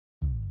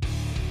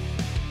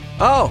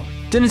Oh,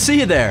 didn't see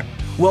you there.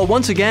 Well,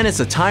 once again, it's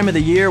a time of the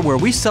year where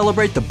we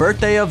celebrate the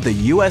birthday of the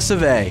US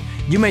of A.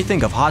 You may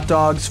think of hot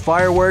dogs,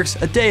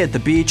 fireworks, a day at the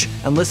beach,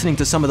 and listening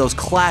to some of those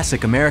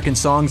classic American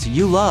songs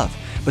you love.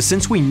 But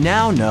since we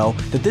now know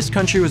that this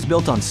country was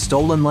built on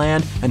stolen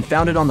land and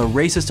founded on the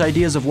racist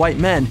ideas of white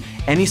men,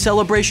 any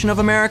celebration of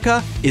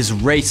America is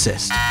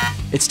racist.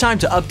 It's time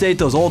to update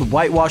those old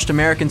whitewashed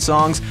American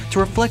songs to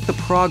reflect the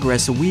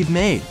progress that we've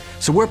made.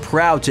 So we're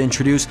proud to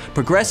introduce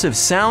progressive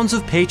sounds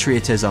of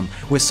patriotism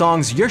with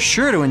songs you're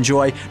sure to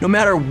enjoy no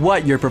matter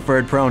what your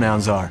preferred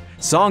pronouns are.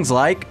 Songs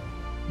like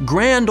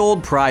Grand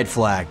Old Pride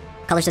Flag,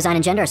 Colors, Design,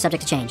 and Gender are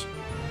subject to change.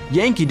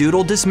 Yankee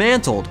Doodle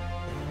Dismantled,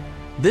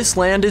 This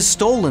Land is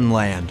Stolen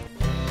Land,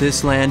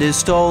 This land is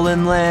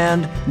stolen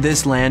land,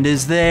 this land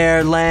is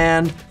their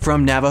land,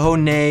 from Navajo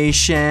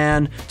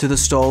Nation to the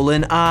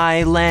Stolen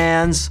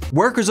Islands.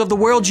 Workers of the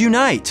World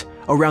Unite,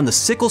 around the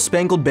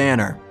Sickle-Spangled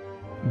Banner.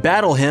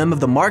 Battle Hymn of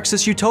the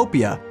Marxist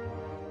Utopia.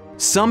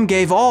 Some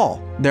gave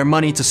all their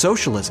money to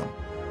socialism.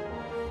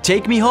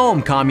 Take me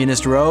home,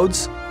 communist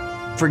roads.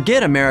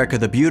 Forget America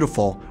the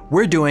Beautiful,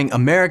 we're doing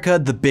America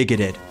the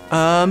Bigoted.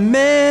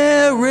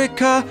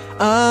 America,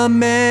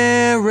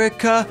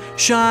 America,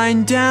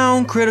 shine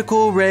down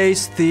critical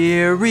race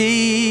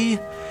theory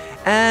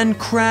and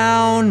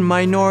crown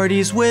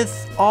minorities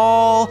with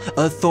all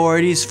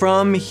authorities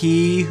from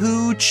he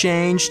who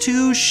changed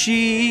to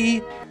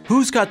she.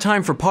 Who's got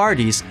time for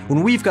parties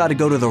when we've got to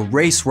go to the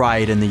race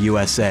riot in the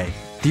USA?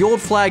 The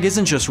old flag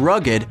isn't just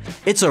rugged,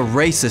 it's a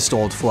racist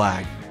old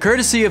flag,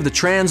 courtesy of the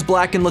trans,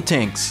 black, and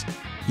Latinx.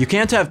 You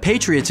can't have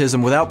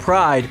patriotism without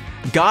pride.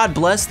 God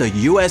bless the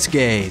US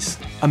gays.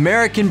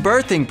 American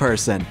birthing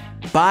person.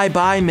 Bye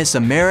bye Miss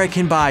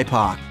American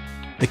BIPOC.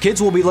 The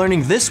kids will be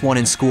learning this one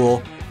in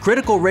school,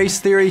 Critical Race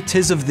Theory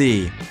 'Tis of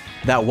Thee.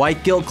 That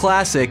white guilt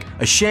classic,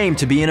 Ashamed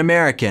to be an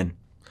American.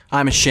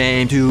 I'm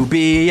ashamed to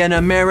be an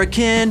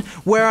American,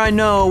 where I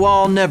know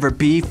I'll never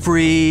be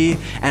free.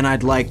 And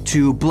I'd like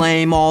to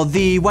blame all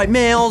the white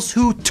males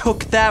who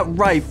took that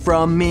right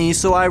from me.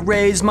 So I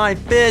raise my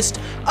fist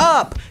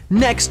up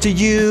next to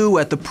you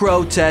at the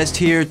protest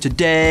here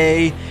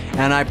today.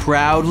 And I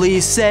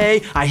proudly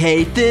say, I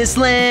hate this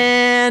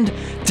land,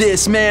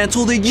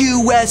 dismantle the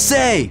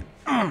USA.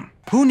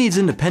 Who needs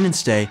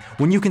Independence Day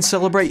when you can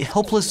celebrate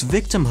Helpless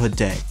Victimhood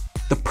Day?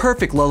 The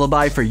perfect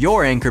lullaby for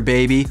your anchor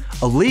baby,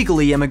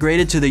 illegally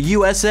immigrated to the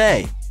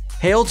USA.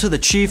 Hail to the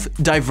Chief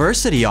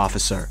Diversity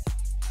Officer.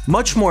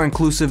 Much more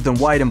inclusive than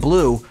white and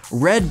blue,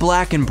 red,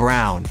 black, and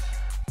brown.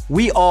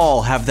 We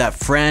all have that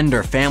friend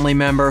or family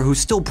member who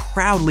still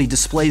proudly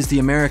displays the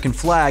American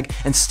flag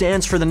and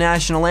stands for the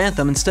national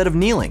anthem instead of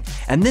kneeling.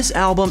 And this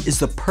album is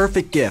the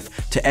perfect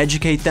gift to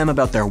educate them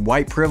about their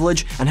white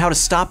privilege and how to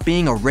stop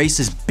being a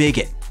racist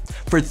bigot.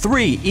 For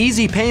 3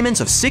 easy payments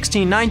of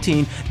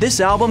 $16.19, this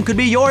album could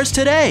be yours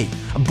today.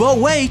 But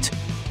wait!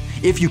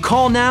 If you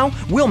call now,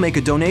 we'll make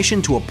a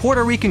donation to a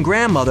Puerto Rican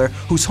grandmother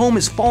whose home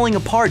is falling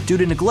apart due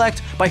to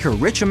neglect by her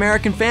rich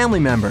American family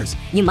members.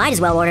 You might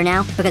as well order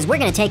now, because we're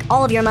going to take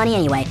all of your money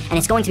anyway, and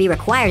it's going to be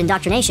required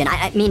indoctrination,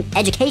 I mean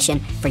education,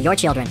 for your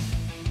children.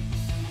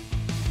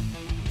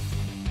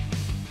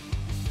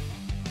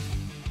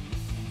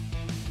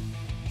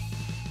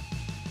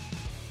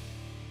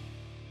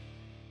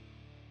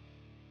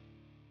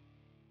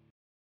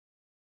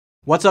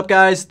 What's up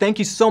guys? Thank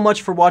you so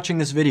much for watching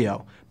this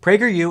video.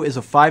 PragerU is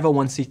a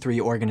 501c3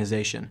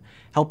 organization.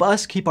 Help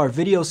us keep our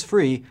videos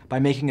free by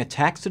making a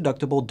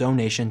tax-deductible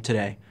donation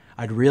today.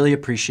 I'd really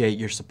appreciate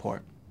your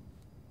support.